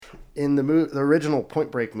In the original Point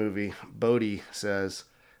Break movie, Bodhi says,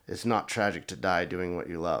 it's not tragic to die doing what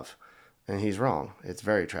you love. And he's wrong. It's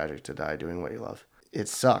very tragic to die doing what you love. It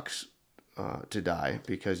sucks to die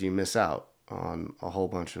because you miss out on a whole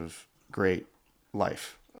bunch of great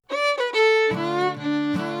life. The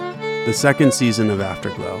second season of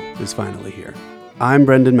Afterglow is finally here. I'm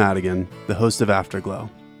Brendan Madigan, the host of Afterglow,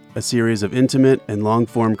 a series of intimate and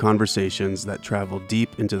long-form conversations that travel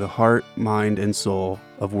deep into the heart, mind, and soul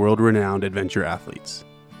of world-renowned adventure athletes.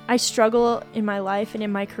 I struggle in my life and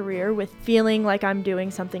in my career with feeling like I'm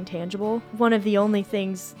doing something tangible. One of the only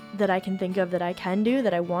things that I can think of that I can do,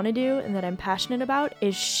 that I want to do, and that I'm passionate about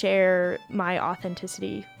is share my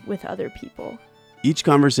authenticity with other people. Each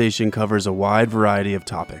conversation covers a wide variety of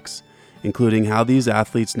topics, including how these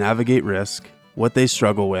athletes navigate risk, what they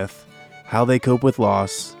struggle with, how they cope with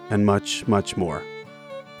loss, and much, much more.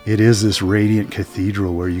 It is this radiant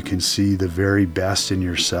cathedral where you can see the very best in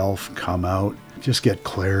yourself come out. Just get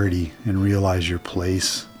clarity and realize your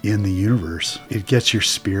place in the universe. It gets your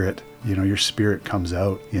spirit. Your spirit comes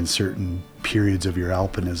out in certain periods of your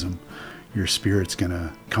alpinism. Your spirit's going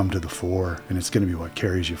to come to the fore, and it's going to be what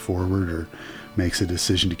carries you forward or makes a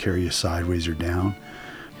decision to carry you sideways or down.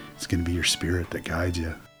 It's going to be your spirit that guides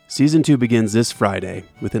you. Season 2 begins this Friday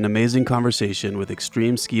with an amazing conversation with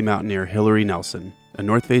extreme ski mountaineer Hillary Nelson, a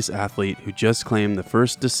North Face athlete who just claimed the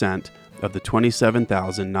first descent of the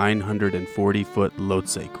 27,940-foot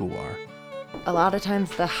Lhotse Couloir. A lot of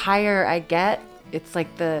times the higher I get, it's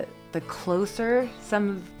like the closer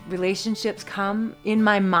some relationships come in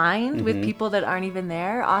my mind with people that aren't even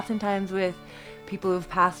there, oftentimes with people who've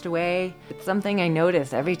passed away. It's something I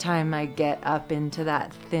notice every time I get up into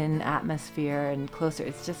that thin atmosphere and closer.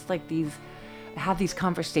 It's just like I have these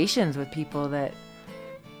conversations with people that,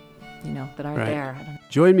 that aren't there.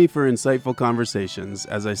 Join me for insightful conversations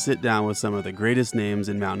as I sit down with some of the greatest names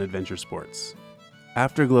in mountain adventure sports.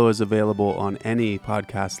 Afterglow is available on any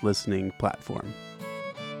podcast listening platform.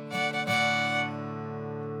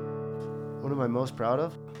 What am I most proud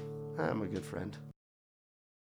of? I'm a good friend.